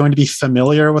assumption you're going to be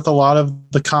familiar with a lot of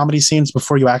the comedy scenes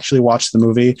before you actually watch the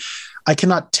movie. I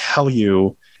cannot tell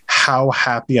you how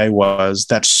happy I was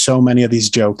that so many of these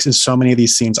jokes and so many of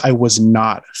these scenes I was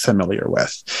not familiar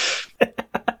with.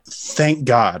 Thank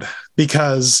God,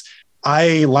 because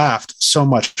I laughed so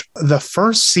much. The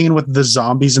first scene with the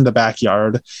zombies in the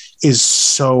backyard is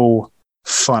so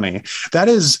funny. That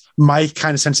is my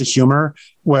kind of sense of humor,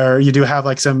 where you do have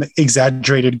like some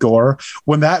exaggerated gore.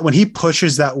 When he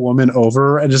pushes that woman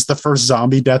over, and it's the first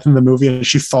zombie death in the movie, and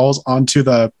she falls onto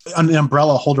an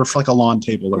umbrella holder for like a lawn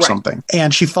table or something,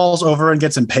 and she falls over and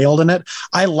gets impaled in it.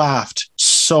 I laughed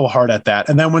so hard at that.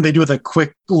 And then when they do the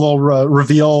quick little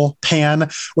reveal pan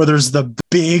where there's the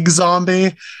big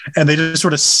zombie and they just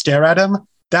sort of stare at him,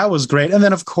 that was great. And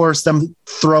then of course them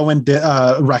throwing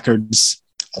records,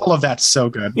 all of that's so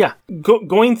good. Yeah,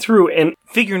 going through and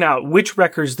figuring out which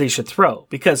records they should throw,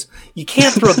 because you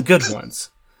can't throw the good ones.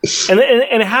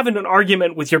 And having an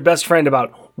argument with your best friend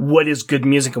about what is good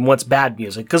music and what's bad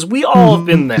music, because we all have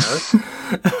been there.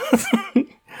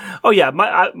 Oh yeah,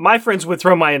 my friends would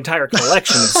throw my entire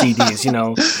collection of CDs, you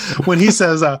know. When he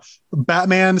says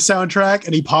Batman soundtrack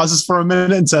and he pauses for a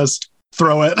minute and says,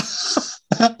 "Throw it."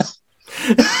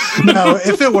 No,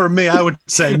 if it were me, I would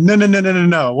say,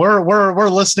 no. We're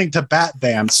listening to Bat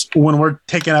Dance when we're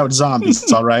taking out zombies.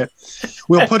 It's all right.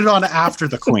 We'll put it on after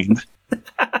the Queen.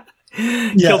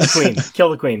 Kill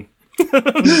the Queen.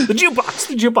 The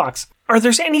jukebox. Are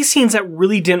there any scenes that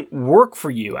really didn't work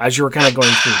for you as you were kind of going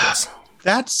through this?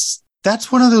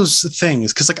 That's one of those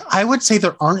things, because like I would say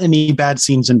there aren't any bad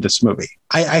scenes in this movie.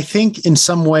 I think in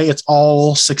some way it's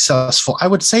all successful. I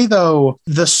would say though,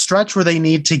 the stretch where they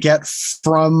need to get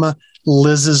from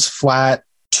Liz's flat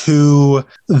to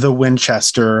the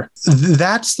Winchester,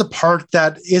 that's the part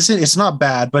that it's not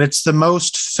bad, but it's the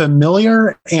most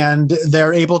familiar, and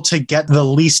they're able to get the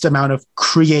least amount of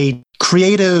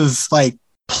creative like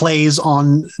plays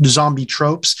on zombie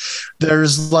tropes.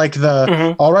 There's like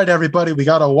the all right, everybody, we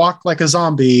gotta walk like a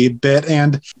zombie bit,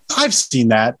 and I've seen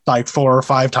that like 4 or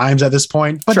 5 times at this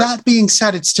point. But that being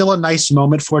said, it's still a nice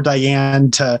moment for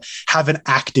Diane to have an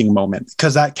acting moment,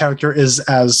 because that character is,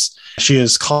 as she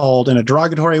is called in a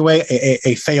derogatory way,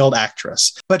 a failed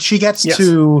actress. But she gets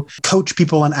to coach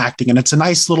people in acting, and it's a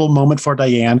nice little moment for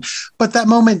Diane. But that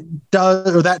moment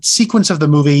that sequence of the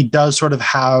movie does sort of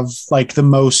have like the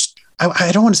most,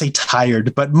 I don't want to say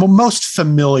tired, but most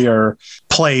familiar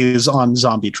plays on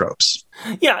zombie tropes.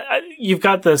 Yeah, you've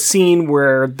got the scene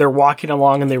where they're walking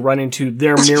along and they run into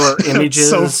their mirror images.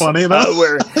 So funny,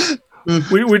 though.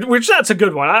 Which that's a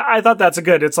good one. I thought that's a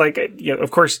good. It's like, you know, of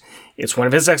course, it's one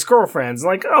of his ex-girlfriends.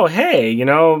 Like, oh, hey, you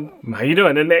know, how you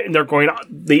doing? And they're going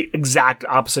the exact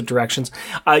opposite directions.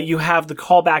 You have the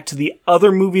callback to the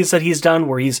other movies that he's done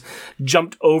where he's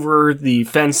jumped over the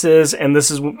fences, and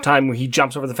this is time where he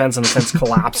jumps over the fence and the fence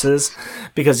collapses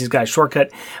because he's got a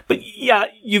shortcut. But yeah,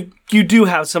 you do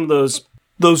have some of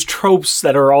those tropes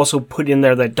that are also put in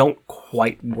there that don't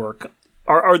quite work,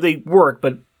 or they work,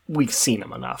 but we've seen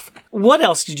them enough. What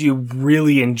else did you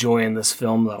really enjoy in this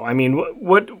film, though? I mean,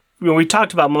 we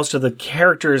talked about most of the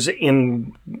characters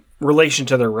in relation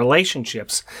to their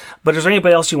relationships, but is there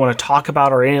anybody else you want to talk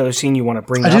about, or any other scene you want to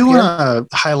bring up? I do want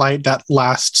to highlight that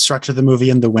last stretch of the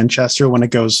movie in the Winchester when it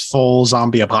goes full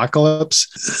zombie apocalypse.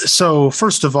 So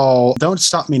first of all, Don't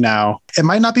Stop Me Now. It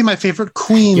might not be my favorite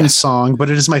Queen song,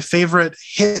 but it is my favorite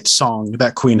hit song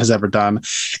that Queen has ever done.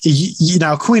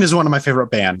 Now, Queen is one of my favorite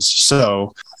bands,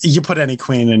 so you put any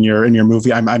Queen in your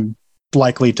movie, I'm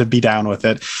likely to be down with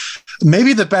it.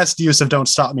 Maybe the best use of Don't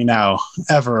Stop Me Now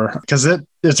ever, because it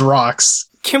rocks.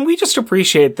 Can we just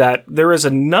appreciate that there is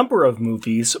a number of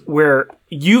movies where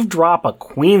you've dropped a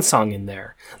Queen song in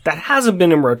there that hasn't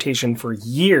been in rotation for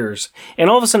years, and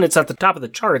all of a sudden it's at the top of the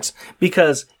charts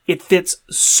because it fits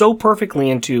so perfectly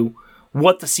into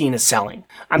what the scene is selling.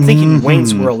 I'm thinking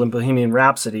Wayne's World and Bohemian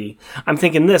Rhapsody. I'm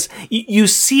thinking this. You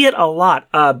see it a lot.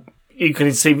 You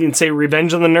could even say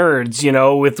Revenge of the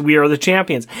Nerds, with We Are the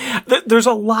Champions. There's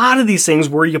a lot of these things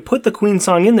where you put the Queen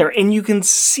song in there and you can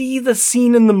see the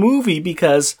scene in the movie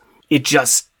because it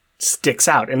just sticks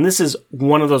out. And this is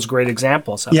one of those great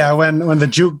examples. Yeah, when the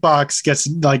jukebox gets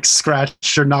like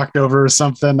scratched or knocked over or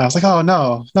something, I was like, oh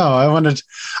no, I wanted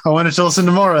to listen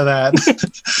to more of that.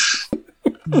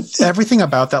 Everything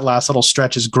about that last little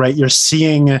stretch is great. You're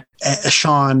seeing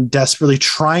Sean desperately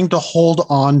trying to hold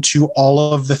on to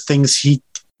all of the things he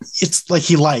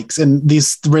likes and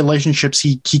these relationships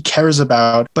he cares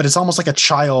about, but it's almost like a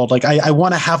child. Like I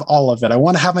want to have all of it. I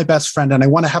want to have my best friend, and I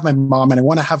want to have my mom, and I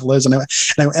want to have Liz,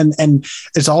 and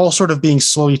it's all sort of being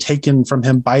slowly taken from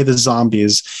him by the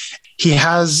zombies. He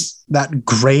has that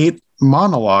great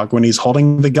monologue when he's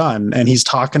holding the gun and he's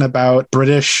talking about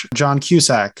British John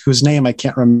Cusack, whose name I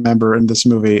can't remember in this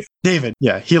movie. David.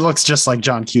 Yeah, he looks just like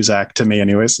John Cusack to me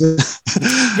anyways.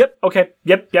 Yep. Okay.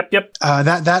 Yep.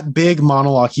 That big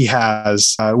monologue he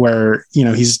has where,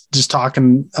 he's just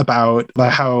talking about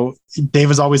how Dave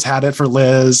has always had it for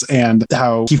Liz and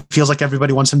how he feels like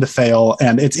everybody wants him to fail.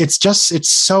 And it's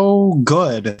so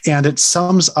good. And it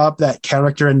sums up that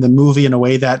character in the movie in a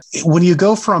way that when you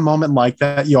go for a moment like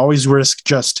that, you always risk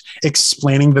just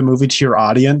explaining the movie to your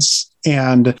audience.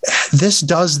 And this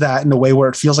does that in a way where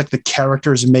it feels like the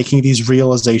character is making these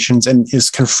realizations and is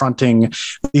confronting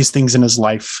these things in his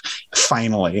life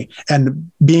finally.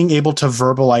 And being able to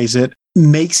verbalize it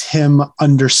makes him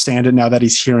understand it now that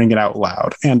he's hearing it out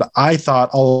loud. And I thought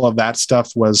all of that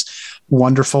stuff was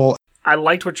wonderful. I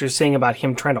liked what you're saying about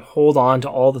him trying to hold on to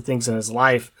all the things in his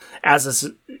life as this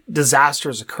disaster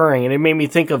is occurring. And it made me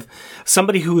think of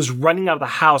somebody who is running out of the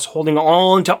house, holding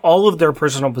on to all of their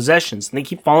personal possessions, and they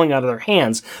keep falling out of their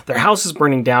hands. Their house is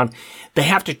burning down. They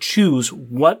have to choose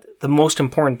what the most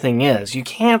important thing is. You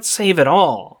can't save it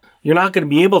all. You're not going to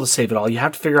be able to save it all. You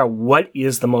have to figure out what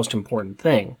is the most important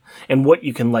thing and what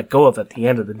you can let go of at the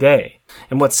end of the day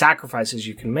and what sacrifices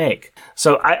you can make.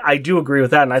 So I do agree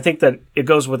with that. And I think that it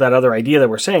goes with that other idea that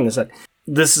we're saying is that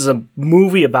this is a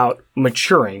movie about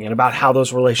maturing and about how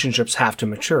those relationships have to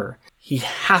mature. He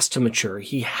has to mature.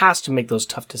 He has to make those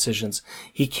tough decisions.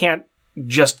 He can't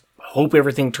just hope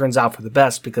everything turns out for the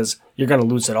best because you're going to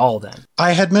lose it all then.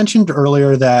 I had mentioned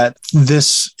earlier that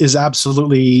this is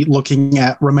absolutely looking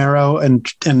at Romero and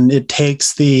it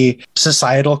takes the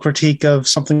societal critique of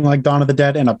something like Dawn of the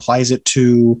Dead and applies it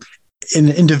to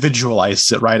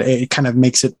individualizes it, right? It kind of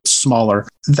makes it smaller.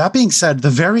 That being said, the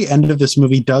very end of this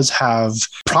movie does have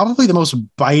probably the most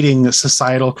biting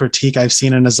societal critique I've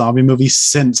seen in a zombie movie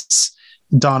since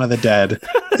Dawn of the Dead.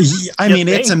 I mean,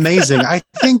 it's amazing. I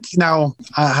think now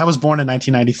I was born in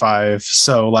 1995.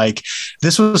 So like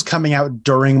this was coming out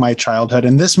during my childhood.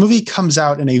 And this movie comes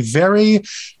out in a very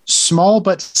small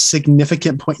but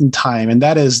significant point in time. And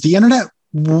that is the internet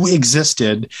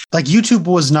existed. Like YouTube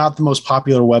was not the most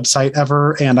popular website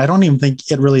ever. And I don't even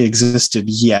think it really existed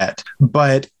yet.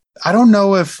 But I don't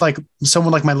know if like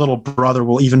someone like my little brother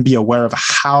will even be aware of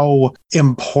how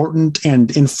important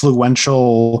and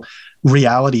influential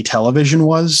reality television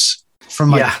was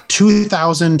from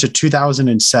 2000 to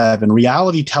 2007.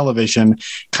 Reality television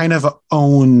kind of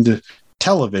owned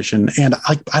television. And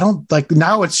I don't like,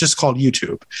 now it's just called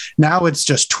YouTube. Now it's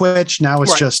just Twitch. Now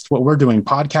it's just what we're doing,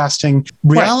 podcasting.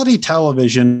 Reality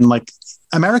television, like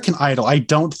American Idol, I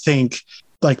don't think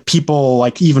like people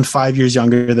like even 5 years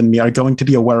younger than me are going to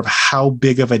be aware of how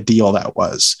big of a deal that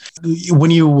was.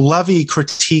 When you levy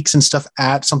critiques and stuff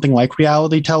at something like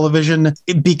reality television,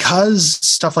 because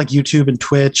stuff like YouTube and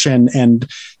Twitch and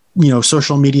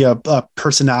social media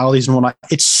personalities and whatnot,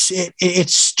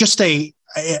 it's just a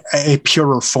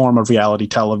purer form of reality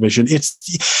television.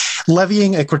 It's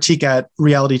levying a critique at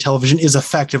reality television is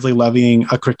effectively levying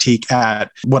a critique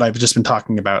at what I've just been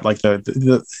talking about. Like at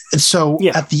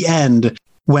the end,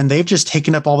 when they've just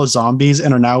taken up all the zombies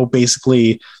and are now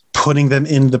basically putting them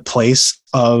in the place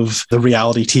of the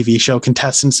reality TV show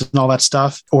contestants and all that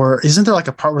stuff, or isn't there like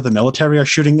a part where the military are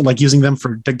shooting, like using them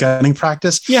for the gunning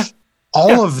practice? Yeah.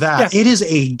 All of that. Yeah. It is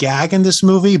a gag in this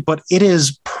movie, but it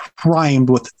is primed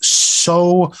with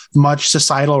so much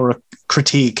societal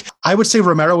critique. I would say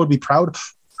Romero would be proud.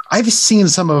 I've seen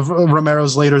some of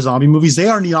Romero's later zombie movies. They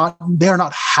are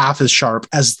not half as sharp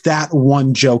as that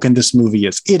one joke in this movie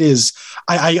is. It is.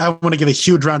 I want to give a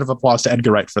huge round of applause to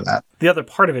Edgar Wright for that. The other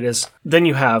part of it is then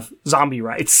you have zombie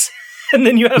rights. And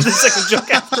then you have the second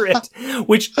joke after it,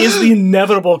 which is the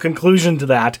inevitable conclusion to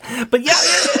that. But yeah,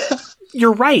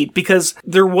 you're right, because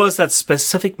there was that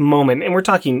specific moment, and we're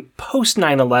talking post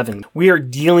 9/11. We are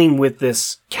dealing with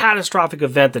this catastrophic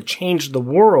event that changed the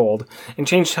world and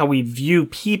changed how we view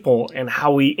people and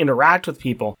how we interact with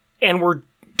people. And we're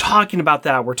talking about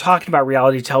that. We're talking about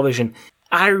reality television.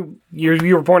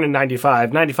 You were born in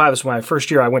 95. 95 is my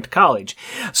first year I went to college.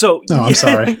 So, oh, I'm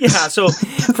sorry. Yeah. So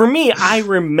for me, I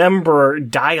remember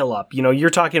dial-up. You know, you're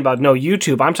talking about no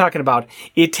YouTube. I'm talking about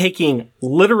it taking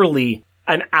literally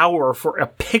an hour for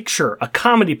a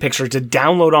comedy picture to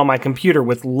download on my computer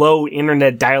with low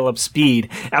internet dial-up speed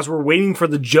as we're waiting for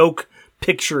the joke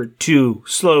picture to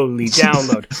slowly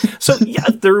download. So yeah,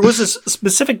 there was a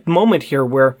specific moment here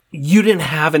where you didn't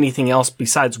have anything else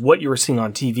besides what you were seeing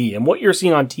on TV. And what you're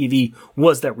seeing on TV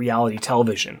was that reality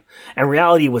television. And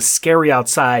reality was scary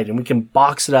outside, and we can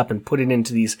box it up and put it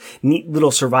into these neat little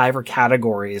Survivor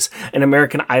categories and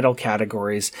American Idol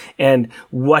categories and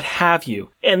what have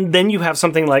you. And then you have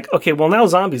something like, okay, well now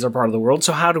zombies are part of the world,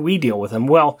 so how do we deal with them?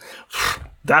 Well,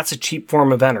 that's a cheap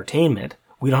form of entertainment.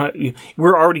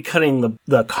 We're already cutting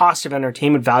the cost of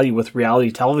entertainment value with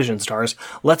reality television stars.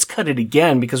 Let's cut it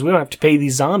again because we don't have to pay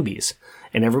these zombies.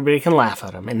 And everybody can laugh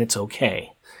at them, and it's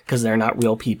okay because they're not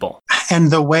real people.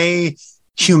 And the way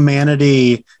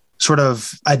humanity sort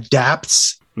of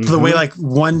adapts, the way like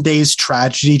one day's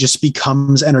tragedy just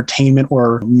becomes entertainment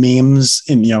or memes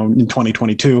in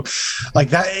 2022, like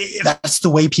that's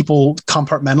the way people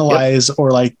compartmentalize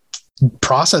or like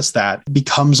process that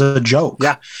becomes a joke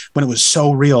when it was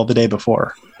so real the day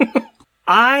before.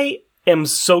 I am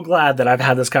so glad that I've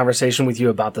had this conversation with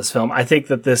you about this film. I think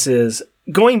that this is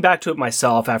going back to it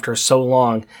myself after so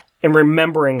long and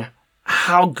remembering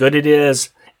how good it is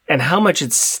and how much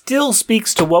it still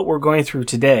speaks to what we're going through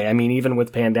today. I mean, even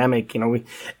with pandemic,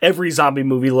 every zombie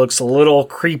movie looks a little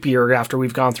creepier after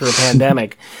we've gone through a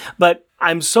pandemic. But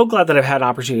I'm so glad that I've had an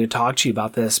opportunity to talk to you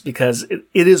about this because it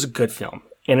is a good film.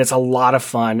 And it's a lot of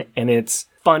fun, and it's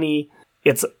funny.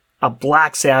 It's a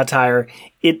black satire.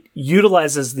 It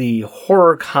utilizes the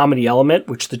horror comedy element,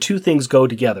 which the two things go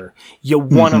together. You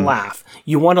want to laugh.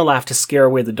 You want to laugh to scare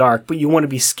away the dark, but you want to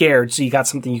be scared so you got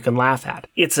something you can laugh at.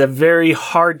 It's a very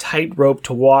hard tightrope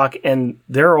to walk, and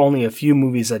there are only a few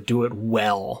movies that do it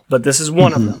well. But this is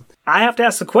one of them. I have to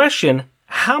ask the question,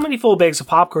 how many full bags of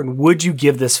popcorn would you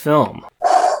give this film?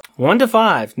 1 to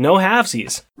 5, no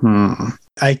halvesies.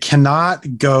 I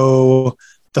cannot go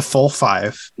the full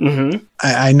 5.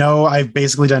 I know I've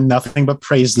basically done nothing but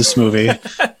praise this movie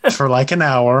for like an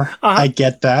hour. I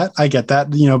get that,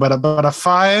 but a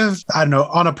 5, I don't know,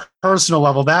 on a personal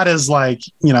level, that is like,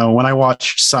 when I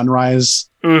watched Sunrise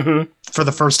for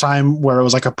the first time, where it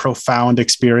was like a profound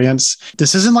experience.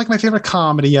 This isn't like my favorite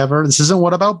comedy ever. This isn't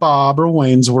What About Bob or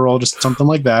Wayne's World, just something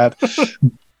like that.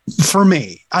 For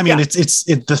me, I mean, the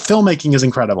filmmaking is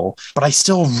incredible, but I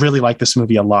still really like this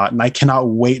movie a lot, and I cannot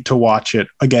wait to watch it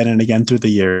again and again through the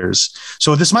years.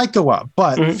 So this might go up,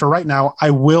 but for right now,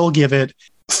 I will give it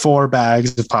 4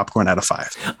 bags of popcorn out of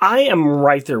 5. I am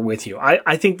right there with you.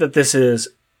 I think that this is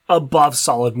above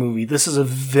solid movie. This is a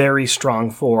very strong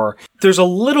 4. There's a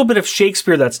little bit of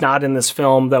Shakespeare that's not in this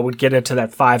film that would get it to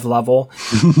that 5 level,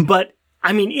 but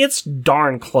I mean, it's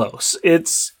darn close.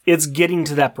 It's getting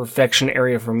to that perfection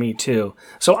area for me too.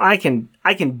 So I can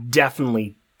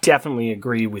definitely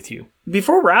agree with you.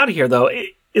 Before we're out of here though,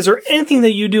 is there anything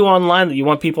that you do online that you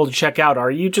want people to check out? Or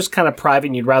are you just kind of private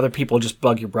and you'd rather people just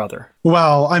bug your brother?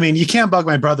 Well, I mean, you can't bug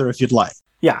my brother if you'd like.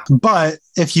 Yeah. But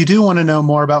if you do want to know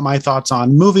more about my thoughts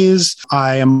on movies,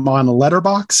 I am on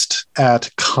Letterboxd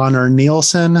at Connor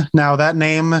Nielsen. Now that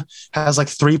name has like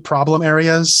 3 problem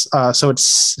areas. So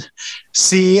it's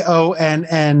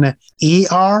ConnierNielsen.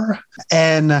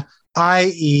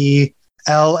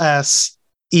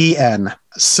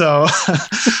 So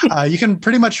you can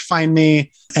pretty much find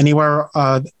me anywhere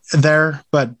there,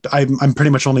 but I'm pretty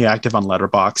much only active on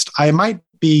Letterboxd. I might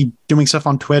be doing stuff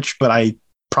on Twitch, but I've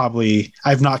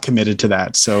not committed to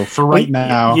that. So for right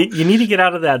now, you need to get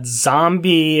out of that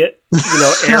zombie,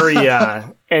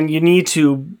 area, and you need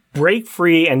to break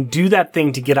free and do that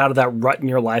thing to get out of that rut in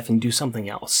your life and do something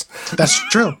else. That's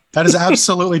true. That is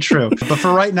absolutely true. But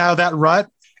for right now, that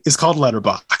rut is called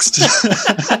Letterboxd.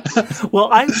 Well,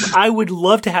 I would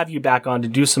love to have you back on to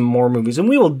do some more movies, and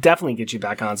we will definitely get you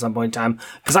back on at some point in time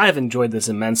because I have enjoyed this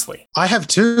immensely. I have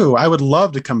too. I would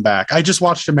love to come back. I just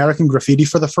watched American Graffiti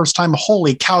for the first time.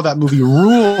 Holy cow, that movie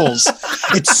rules.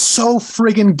 It's so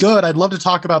friggin' good. I'd love to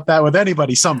talk about that with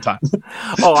anybody sometime.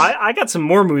 Oh, I got some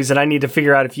more movies that I need to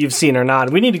figure out if you've seen or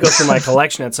not. We need to go through my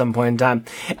collection at some point in time.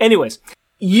 Anyways,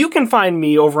 You can find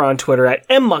me over on Twitter at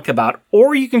mmuckabout,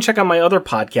 or you can check out my other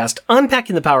podcast,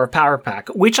 Unpacking the Power of Power Pack,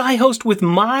 which I host with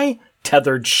my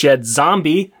tethered shed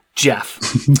zombie, Jeff.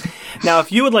 Now,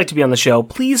 if you would like to be on the show,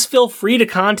 please feel free to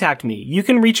contact me. You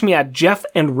can reach me at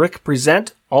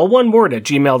jeffandrickpresent, all one word, at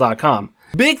gmail.com.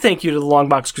 Big thank you to the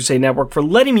Longbox Crusade Network for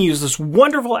letting me use this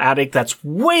wonderful attic that's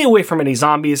way away from any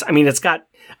zombies. I mean,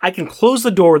 I can close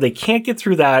the door. They can't get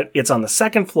through that. It's on the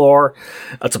second floor.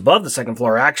 It's above the second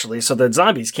floor, actually, so the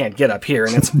zombies can't get up here,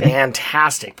 and it's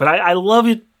fantastic. But I love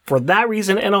it for that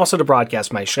reason, and also to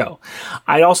broadcast my show.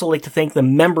 I'd also like to thank the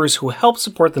members who help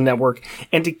support the network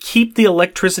and to keep the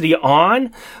electricity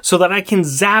on so that I can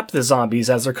zap the zombies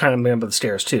as they're kind of moving up the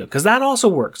stairs too, because that also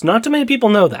works. Not too many people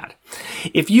know that.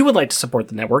 If you would like to support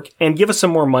the network and give us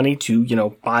some more money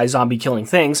to, buy zombie killing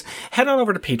things, head on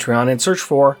over to Patreon and search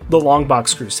for The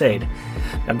Longbox Crusade.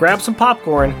 Now grab some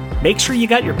popcorn, make sure you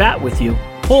got your bat with you,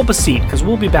 pull up a seat, because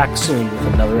we'll be back soon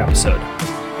with another episode.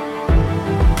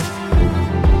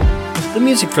 The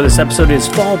music for this episode is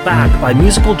Fall Back by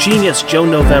musical genius Joe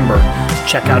November.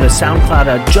 Check out his SoundCloud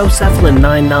at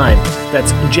Josephline99.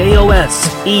 That's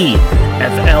JOSEFLIN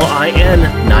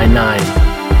 99.